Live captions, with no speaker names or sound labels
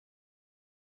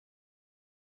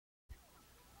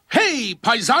Hey,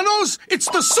 paisanos, it's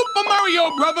the Super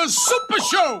Mario Brothers Super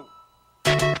Show!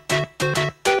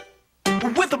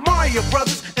 With the Mario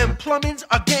Brothers and plumbing's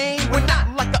our game. We're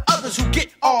not like the others who get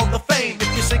all the fame. If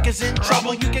your sink is in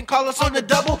trouble, you can call us on the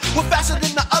double. We're faster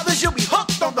than the others, you'll be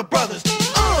hooked on the brothers.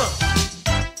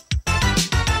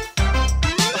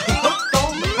 Hooked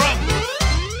on the brothers.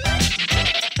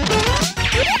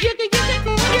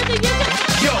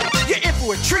 Yo, you're in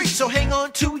for a treat, so hang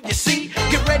on to your seat.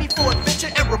 Get ready for adventure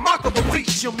and remarkable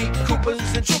feats. You'll meet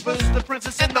Koopas and Troopas, the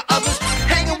princess and the others.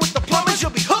 Hanging with the plumbers,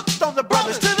 you'll be hooked on the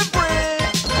brothers. To the bridge.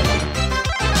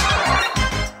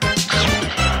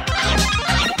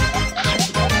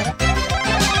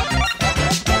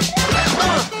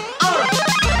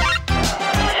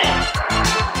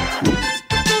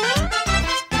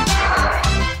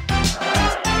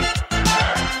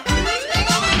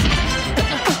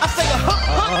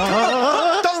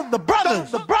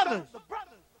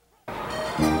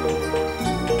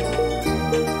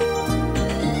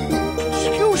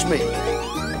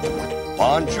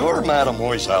 Bonjour,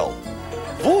 mademoiselle.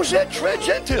 Vous êtes très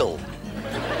gentil.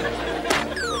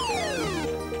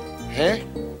 Hein?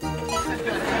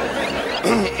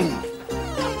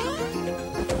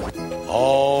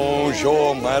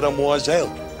 Bonjour, mademoiselle.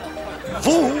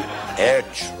 Vous êtes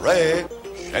très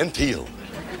gentil.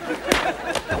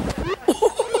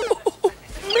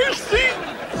 Merci.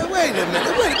 Wait a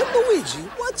minute, Luigi.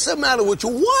 What's the matter with you?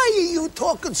 Why are you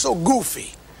talking so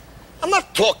goofy? I'm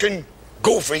not talking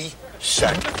goofy.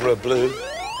 Sacre bleu.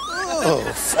 Oh,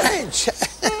 French.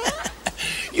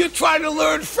 You're trying to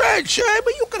learn French, eh?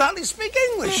 But you can hardly speak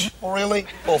English. Oh, really?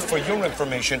 Well, for your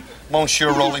information,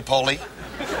 Monsieur Roly-Poly,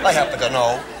 I happen to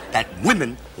know that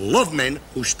women love men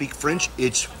who speak French.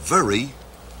 It's very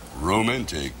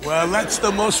romantic. Well, that's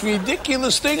the most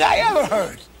ridiculous thing I ever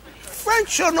heard.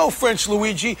 French or no French,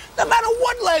 Luigi, no matter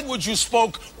what language you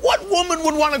spoke, what woman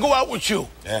would want to go out with you?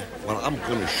 Yeah, well, I'm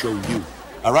going to show you.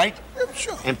 All right? Yeah,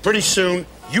 sure. And pretty soon,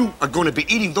 you are going to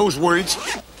be eating those words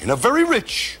in a very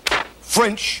rich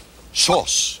French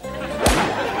sauce.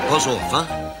 Buzz off,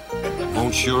 huh?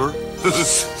 Monsieur.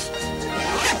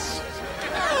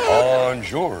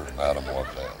 Bonjour,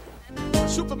 mademoiselle.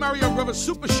 Super Mario Brothers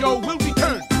Super Show will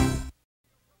return.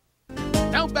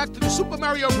 Now back to the Super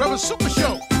Mario Brothers Super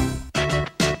Show.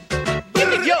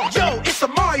 Yo, it's the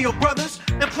Mario Brothers,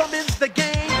 and plumbing's the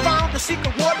game. Found the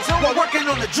secret water zone while working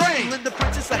on the drain. Lend the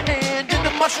princess a hand in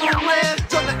the mushroom land.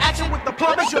 Join the action with the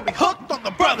plumbers, you'll be hooked on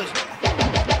the brothers.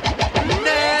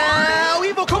 Now,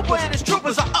 evil Koopa and his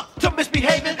troopers are up to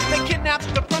misbehaving. They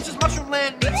kidnapped the princess, mushroom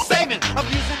land needs saving.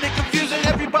 Abusing and confusing,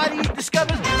 everybody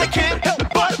discovers they can't help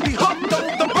but be hooked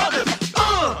on the brothers.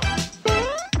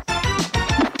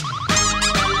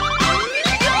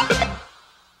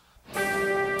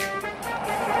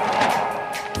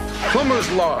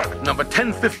 Plumber's log, number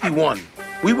 1051.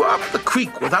 We were up the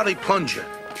creek without a plunger.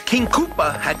 King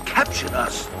Koopa had captured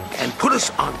us and put us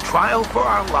on trial for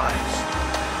our lives.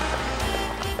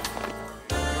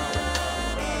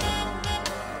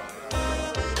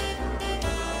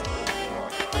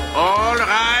 All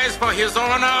rise for His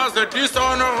Honor, the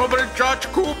Dishonorable Judge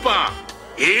Koopa.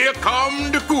 Here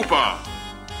come the Koopa.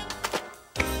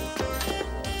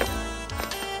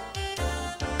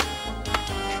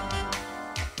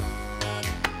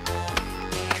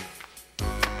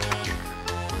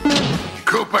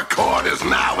 Koopa Court is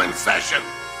now in session.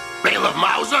 Bailiff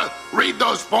Mauser, read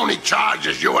those phony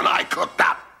charges you and I cooked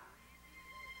up.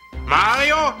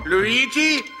 Mario,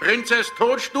 Luigi, Princess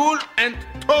Toadstool, and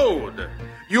Toad.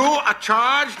 You are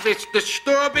charged with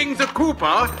disturbing the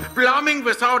Koopa, plumbing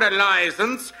without a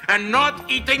license, and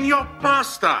not eating your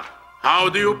pasta. How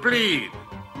do you plead?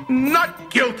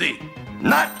 Not guilty.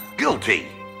 Not guilty.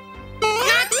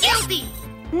 Not guilty.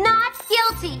 Not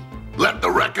guilty. Let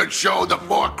the record show the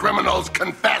four criminals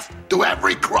confessed to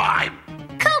every crime.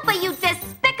 Koopa, you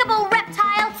despicable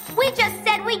reptile! We just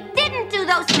said we didn't do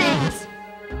those things!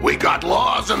 We got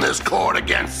laws in this court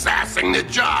against sassing the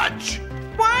judge.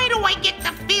 Why do I get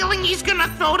the feeling he's gonna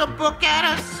throw the book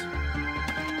at us?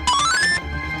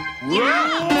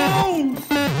 Whoa!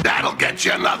 That'll get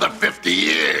you another 50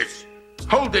 years.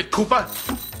 Hold it, Koopa.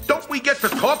 Don't we get to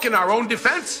talk in our own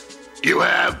defense? You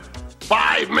have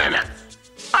 5 minutes.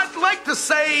 I'd like to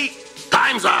say...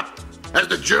 Time's up. Has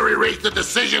the jury reached a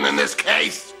decision in this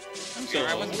case? I'm sorry,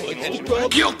 I wasn't paying attention.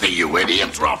 Guilty, you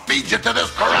idiots, or I'll feed you to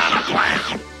this piranha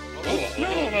plant.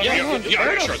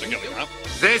 Yeah, sure, they're guilty, huh?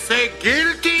 They say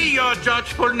guilty, your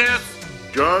judgefulness,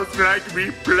 just like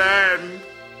we planned.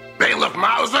 Bailiff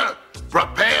Mauser,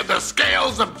 prepare the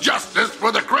scales of justice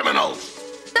for the criminals.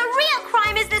 The real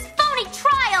crime is this phony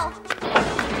trial!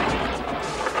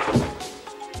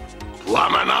 Plumber.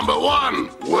 Plumber number 1,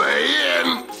 weigh in.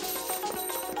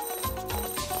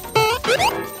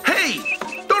 Hey,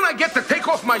 don't I get to take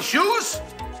off my shoes?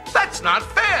 That's not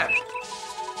fair.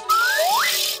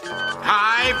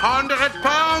 500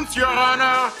 pounds, Your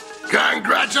Honor.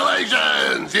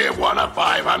 Congratulations! You've won a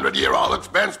 500-year-old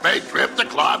expense-paid trip to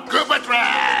Club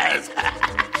Koopatraz.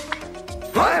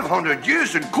 500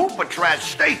 years in Koopatraz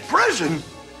State Prison?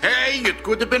 Hey, it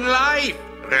could have been life.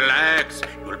 Relax.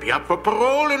 You'll be up for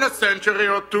parole in a century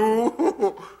or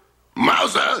two.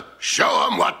 Mauser, show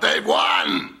them what they've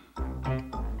won.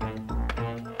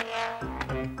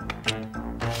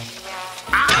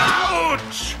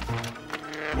 Ouch!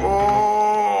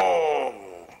 Oh!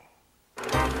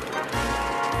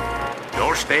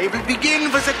 Your stay will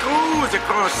begin with a cruise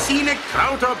across scenic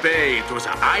Trouter Bay to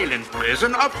the island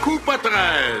prison of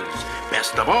Koopatraz.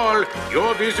 Best of all,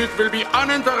 your visit will be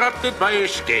uninterrupted by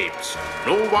escapes.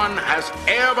 No one has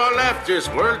ever left this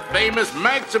world-famous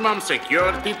maximum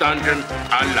security dungeon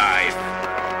alive.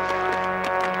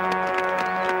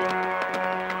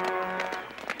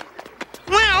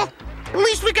 Well, at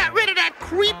least we got rid of that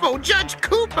creepo Judge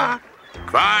Koopa.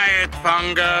 Quiet,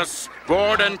 Fungus.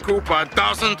 Warden Koopa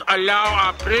doesn't allow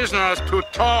our prisoners to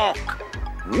talk.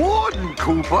 Warden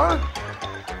Koopa?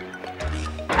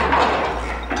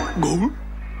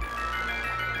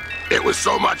 It was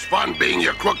so much fun being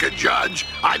your crooked judge,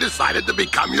 I decided to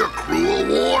become your cruel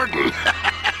warden.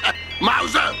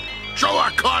 Mauser, show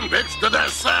our convicts to their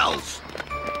cells.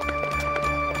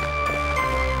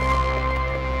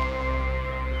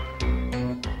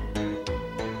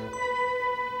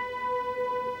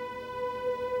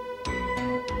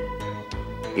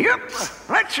 Yep.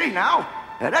 Let's see now.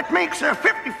 That makes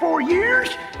 54 years,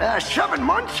 7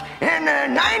 months, and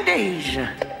 9 days.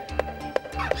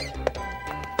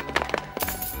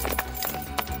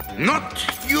 Not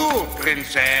you,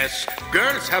 Princess.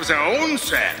 Girls have their own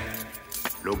cell.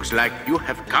 Looks like you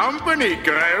have company,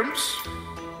 Gramps.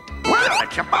 Well,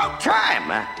 it's about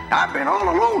time. I've been all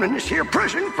alone in this here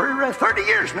prison for 30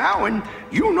 years now, and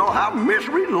you know how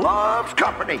misery loves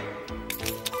company.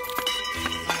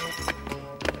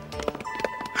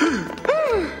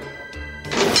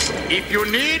 If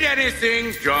you need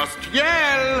anything, just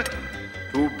yell.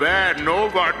 Too bad no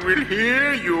one will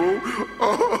hear you.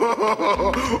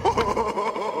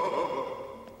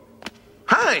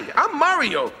 Hi, I'm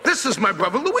Mario. This is my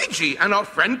brother Luigi and our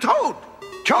friend Toad.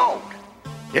 Toad?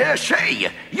 Yeah, say,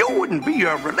 you wouldn't be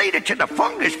related to the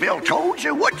Fungusville Toads,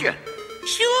 would you?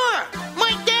 Sure,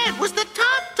 my dad was the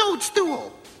top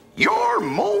Toadstool. Your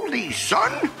moldy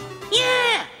son?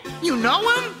 Yeah, you know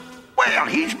him? Well,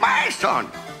 he's my son.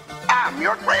 I'm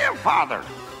your grandfather.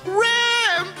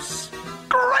 Ramps!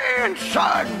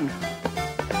 Grandson!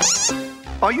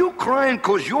 Are you crying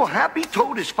because you're happy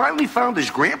Toad has finally found his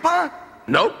grandpa?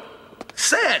 Nope.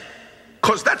 Sad.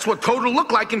 Because that's what Toad will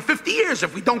look like in 50 years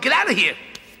if we don't get out of here.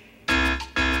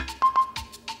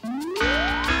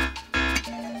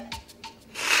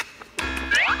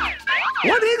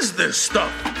 What is this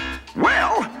stuff?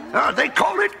 Well, they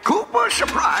call it Koopa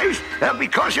Surprise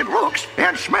because it looks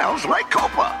and smells like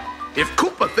Koopa. If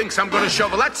Koopa thinks I'm going to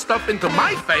shovel that stuff into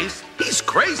my face, he's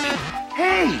crazy.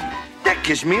 Hey, that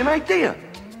gives me an idea.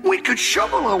 We could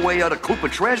shovel our way out of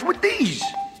Koopatraz with these.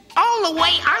 All the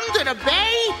way under the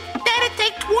bay? That'd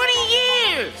take 20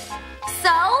 years.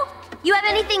 So, you have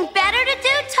anything better to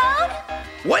do, Toad?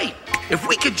 Wait, if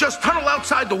we could just tunnel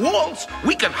outside the walls,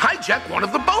 we could hijack one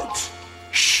of the boats.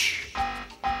 Shh.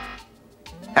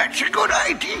 That's a good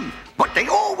idea, but they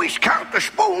always count the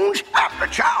spoons after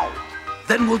chow.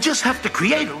 Then we'll just have to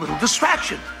create a little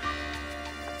distraction.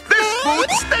 This food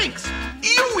stinks.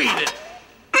 You eat it.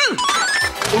 Food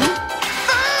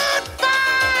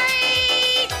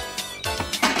fight!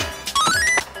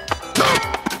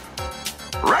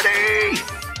 Ready,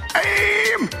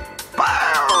 aim,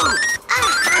 fire!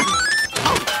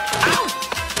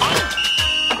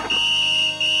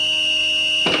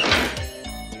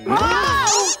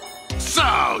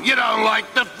 So, you don't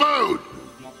like the food?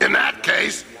 In that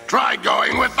case, try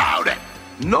going without it.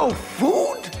 No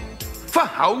food? For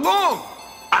how long?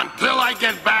 Until I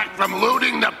get back from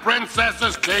looting the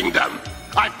princess's kingdom.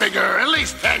 I figure at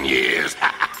least 10 years.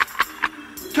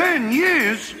 10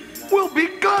 years? We'll be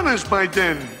goners by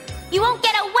then. You won't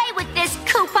get away with this,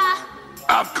 Koopa.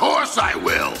 Of course I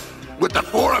will. With the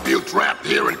 4 of you trapped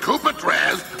here in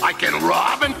Koopatraz, I can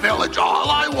rob and pillage all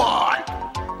I want.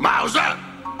 Mauser,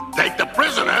 take the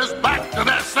prisoners back to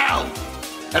their cells.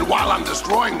 And while I'm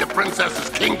destroying the princess's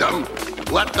kingdom,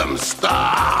 let them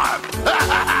starve.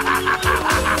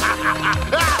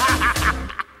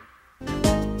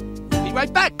 Be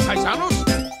right back, paisanos.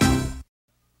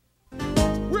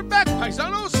 We're back, paisanos.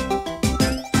 paisanos.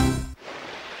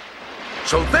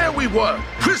 So there we were,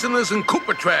 prisoners in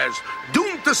Koopatraz,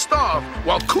 doomed to starve,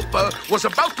 while Koopa was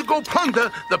about to go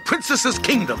plunder the princess's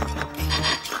kingdom.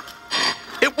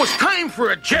 It was time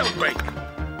for a jailbreak.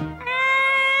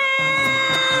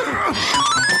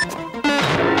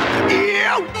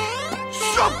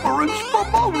 Sufferance for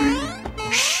money.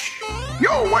 Shh! You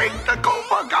wake the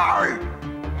Koopa guy.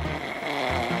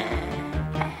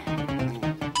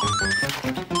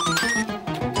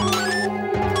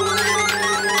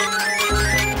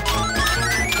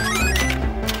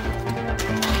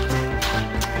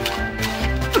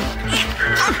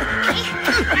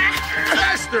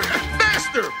 Faster!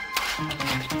 Faster!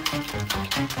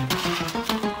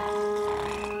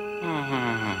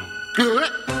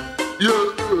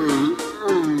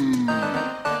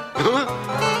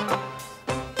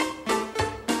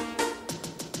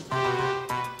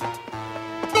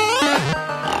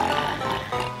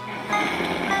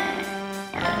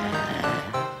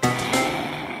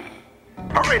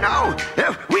 Hurry now!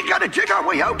 We gotta dig our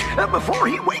way out before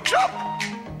he wakes up!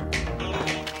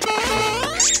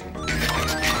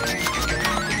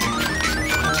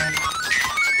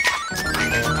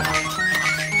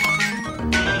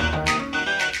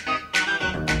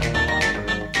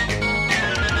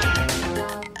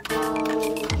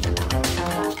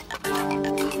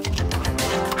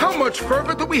 How much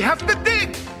further do we have to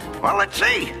dig? Well, let's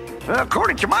see.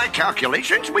 According to my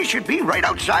calculations, we should be right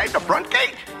outside the front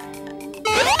gate.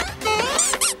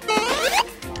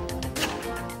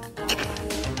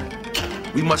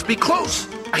 We must be close.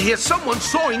 I hear someone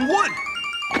sawing wood.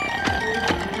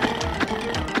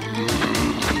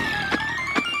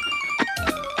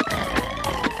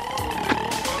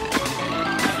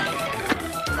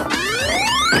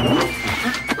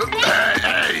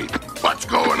 Hey, what's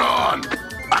going on?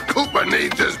 A Koopa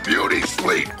needs his beauty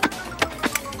sleep.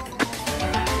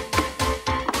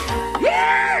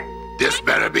 This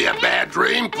better be a bad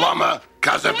dream, Plumber,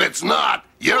 cause if it's not,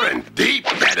 you're in deep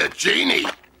fettuccine.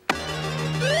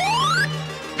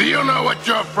 Do you know what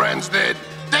your friends did?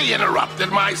 They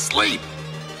interrupted my sleep.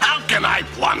 How can I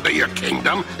plunder your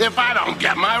kingdom if I don't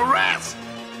get my rest?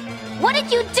 What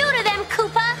did you do to them,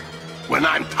 Koopa? When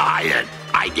I'm tired,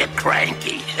 I get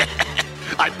cranky.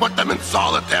 I put them in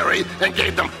solitary and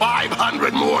gave them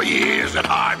 500 more years at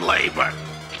hard labor.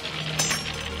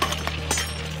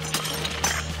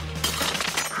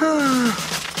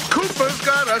 Koopa's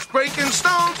got us breaking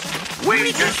stones.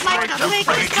 We just like to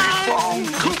break stones.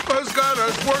 Koopa's got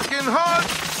us working hard.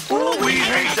 Oh, we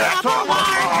hate that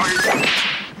hard.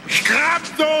 Scrap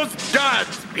those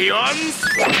duds, peons.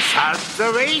 Suds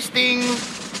are wasting.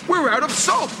 We're out of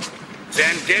soap.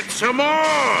 Then get some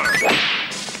more.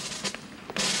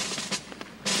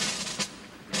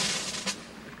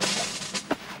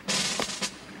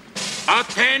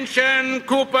 Attention,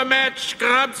 Koopa Match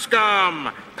Scrub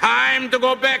Scum. Time to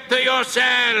go back to your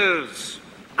cells.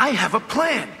 I have a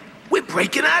plan. We're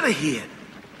breaking out of here.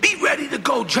 Be ready to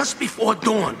go just before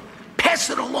dawn. Pass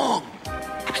it along.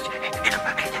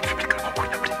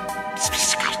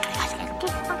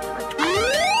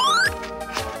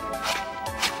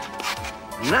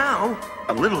 Now,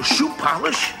 a little shoe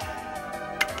polish.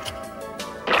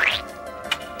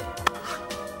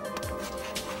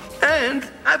 And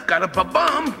I've got a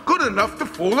ba-bomb good enough to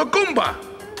fool a Goomba.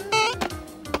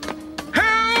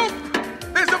 Help!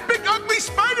 There's a big ugly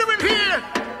spider in here!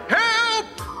 Help!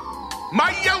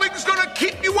 My yelling's gonna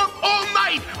keep you up all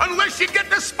night unless you get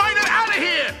the spider out of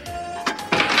here!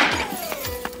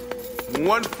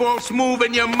 One false move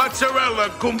and you're mozzarella,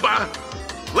 Goomba.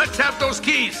 Let's have those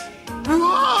keys.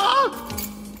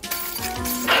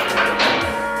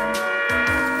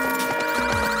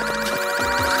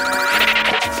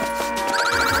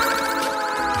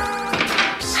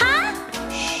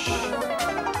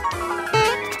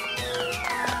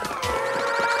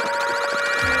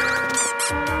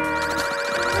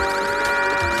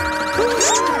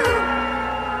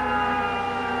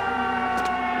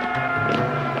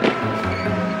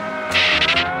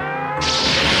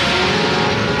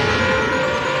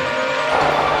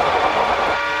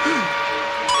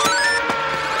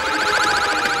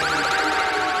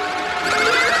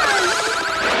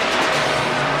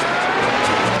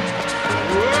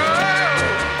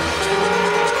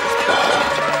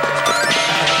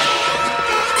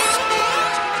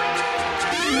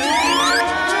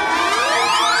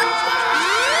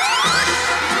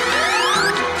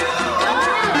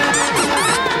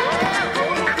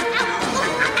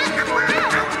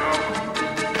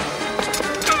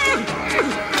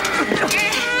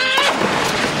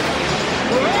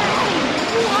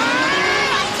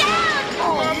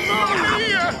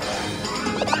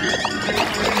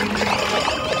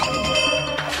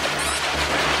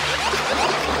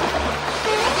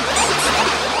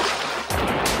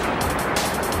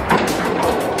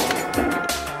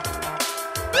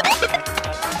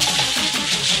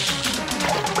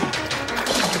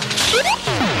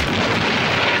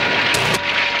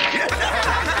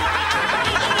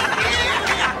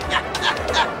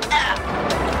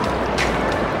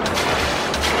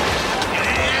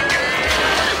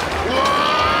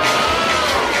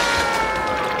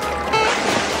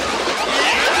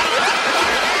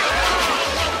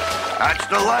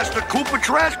 blast of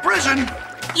Koopatraz prison.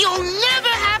 You'll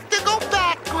never have to go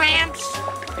back, Gramps.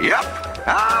 Yep,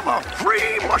 I'm a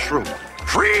free mushroom.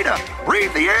 Free to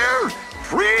breathe the air,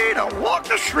 free to walk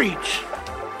the streets.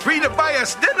 Free to buy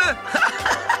us dinner?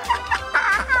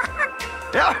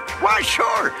 Yeah, why,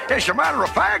 sure. As a matter of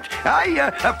fact,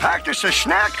 I packed us a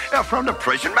snack from the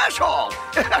prison mess hall.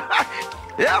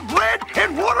 Yeah, bread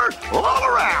and water all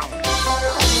around.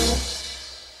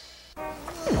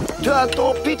 Tu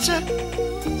adores pizza?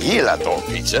 Il adore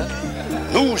pizza.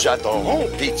 Nous adorons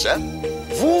pizza.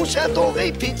 Vous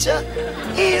adorez pizza.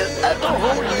 Ils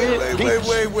adorent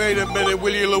pizza. Wait a minute,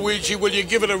 will you, Luigi? Will you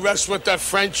give it a rest with that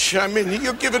French? I mean,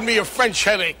 you're giving me a French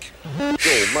headache.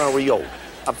 Yo, Mario,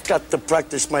 I've got to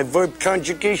practice my verb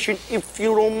conjugation, if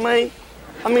you don't mind.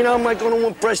 I mean, how am I going to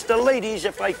impress the ladies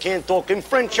if I can't talk in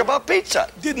French about pizza?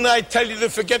 Didn't I tell you to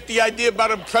forget the idea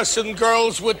about impressing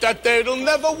girls with that there? It'll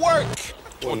never work.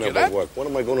 It'll never work. What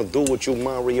am I going to do with you,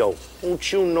 Mario?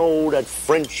 Don't you know that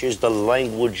French is the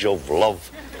language of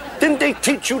love? Didn't they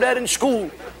teach you that in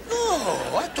school?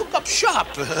 No, I took up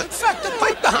shop. In fact, the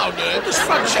pipe down. This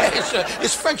French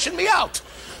is Frenching me out.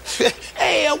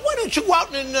 Hey, why don't you go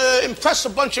out and impress a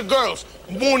bunch of girls?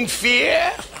 Mon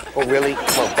fier? Oh, really?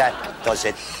 Well, that does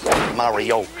it,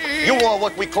 Mario. You are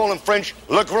what we call in French,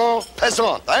 le grand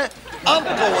peasant, eh? I'm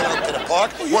going out to the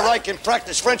park where I can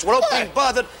practice French without being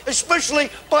bothered, especially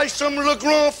by some le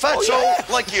grand fatso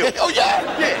like you. Oh, yeah?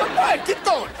 Yeah. All right, keep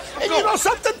going. And you know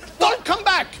something? Don't come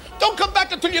back. Don't come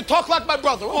back until you talk like my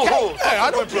brother, okay? Oh, hey, I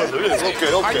don't my brother. Yes,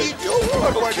 okay. I need you.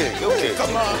 Okay.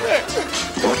 Come on. Hey.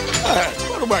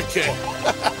 What do I care?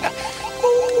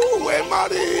 Ooh, where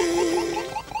Marty?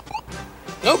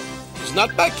 Nope, he's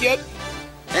not back yet.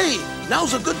 Hey,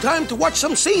 now's a good time to watch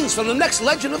some scenes from the next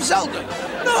Legend of Zelda.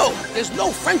 No, there's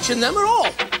no French in them at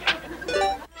all.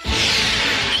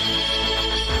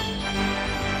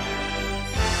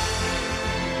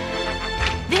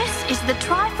 This is the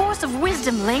Triforce of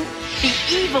Wisdom, Link. The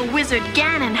evil wizard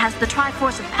Ganon has the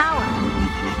Triforce of Power.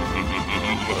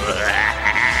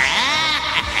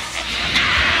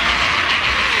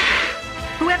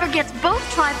 Whoever gets both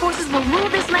Triforces will rule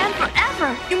this land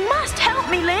forever. You must help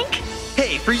me, Link.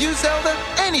 Hey, for you, Zelda,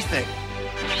 anything.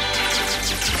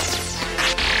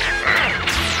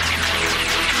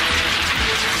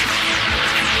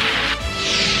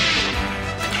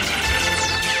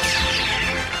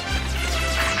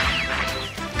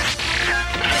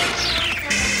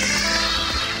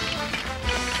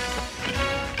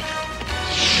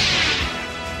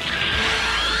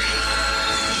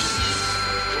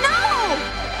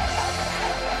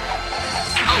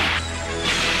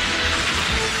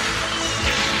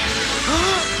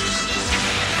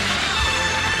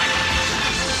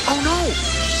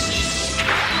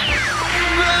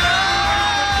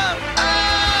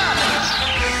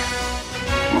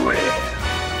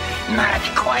 Not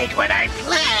quite what I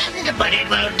planned, but it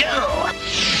will do.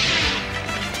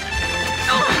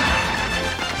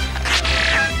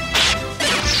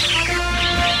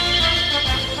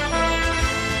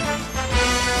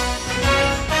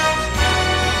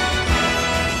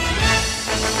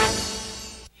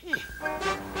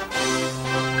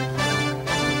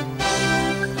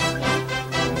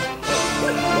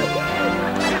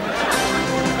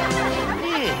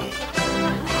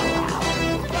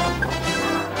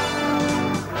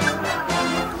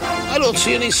 I don't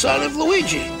see any sign of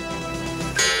Luigi.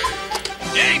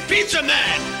 Hey, Pizza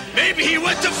Man! Maybe he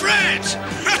went to France!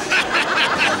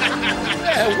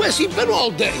 Yeah, where's he been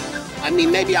all day? I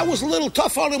mean, maybe I was a little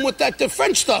tough on him with that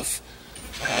French stuff.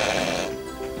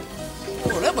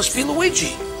 Oh, that must be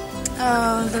Luigi.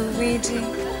 Oh, Luigi.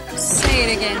 Say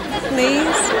it again,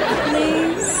 please.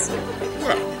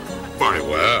 Well, very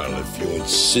well, if you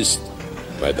insist,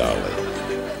 my darling.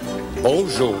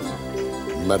 Bonjour,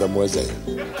 mademoiselle.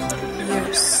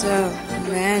 You're so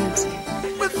romantic.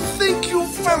 But thank you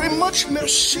very much,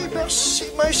 merci,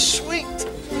 my sweet.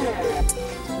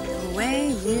 The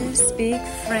way you speak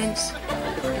French,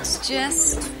 it's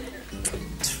just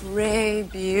très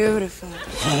beautiful.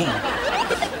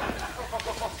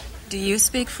 Do you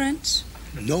speak French?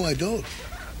 No, I don't.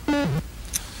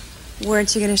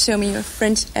 Weren't you going to show me your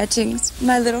French etchings,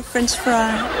 my little French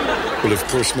fry? Well, of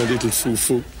course, my little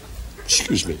foo-foo.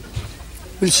 Excuse me.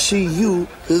 We'll see you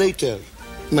later,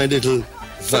 my little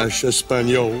vache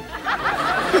espagnole.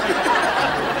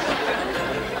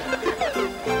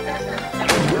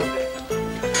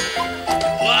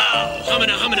 Wow!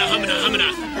 Humana.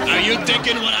 Are you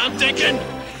thinking what I'm thinking?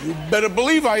 You better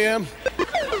believe I am.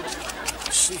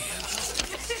 Let's see.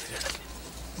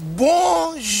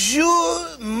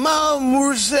 Bonjour,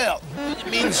 mademoiselle. It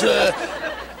means,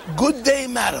 good day,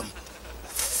 madam.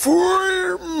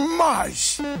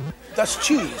 Fromage. That's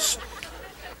cheese.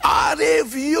 Au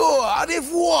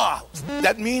revoir.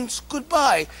 That means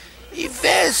goodbye.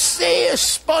 Iverse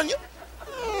Español.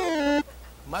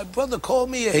 My brother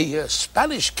called me a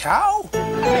Spanish cow.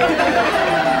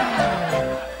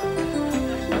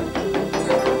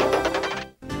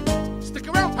 Stick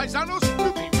around, paisanos.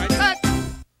 We'll be right back.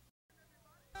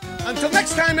 Until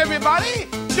next time, everybody,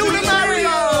 do the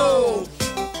Mario!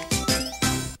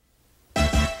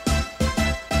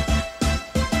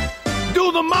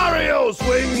 Do the Mario!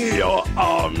 Swing your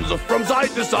arms from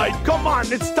side to side. Come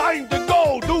on, it's time to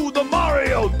go. Do the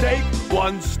Mario. Take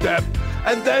one step,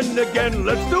 and then again.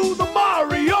 Let's do the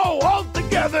Mario all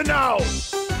together now.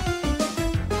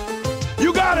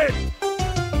 You got it.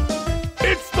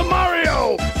 It's the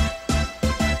Mario.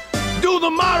 Do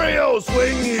the Mario.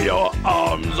 Swing your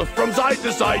arms from side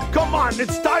to side. Come on,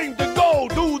 it's time to go.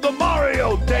 Do the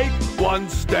Mario. Take one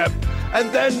step,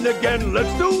 and then again.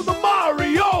 Let's do the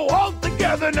Mario all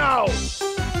together now.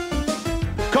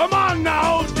 Come on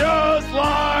now, just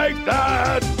like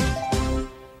that.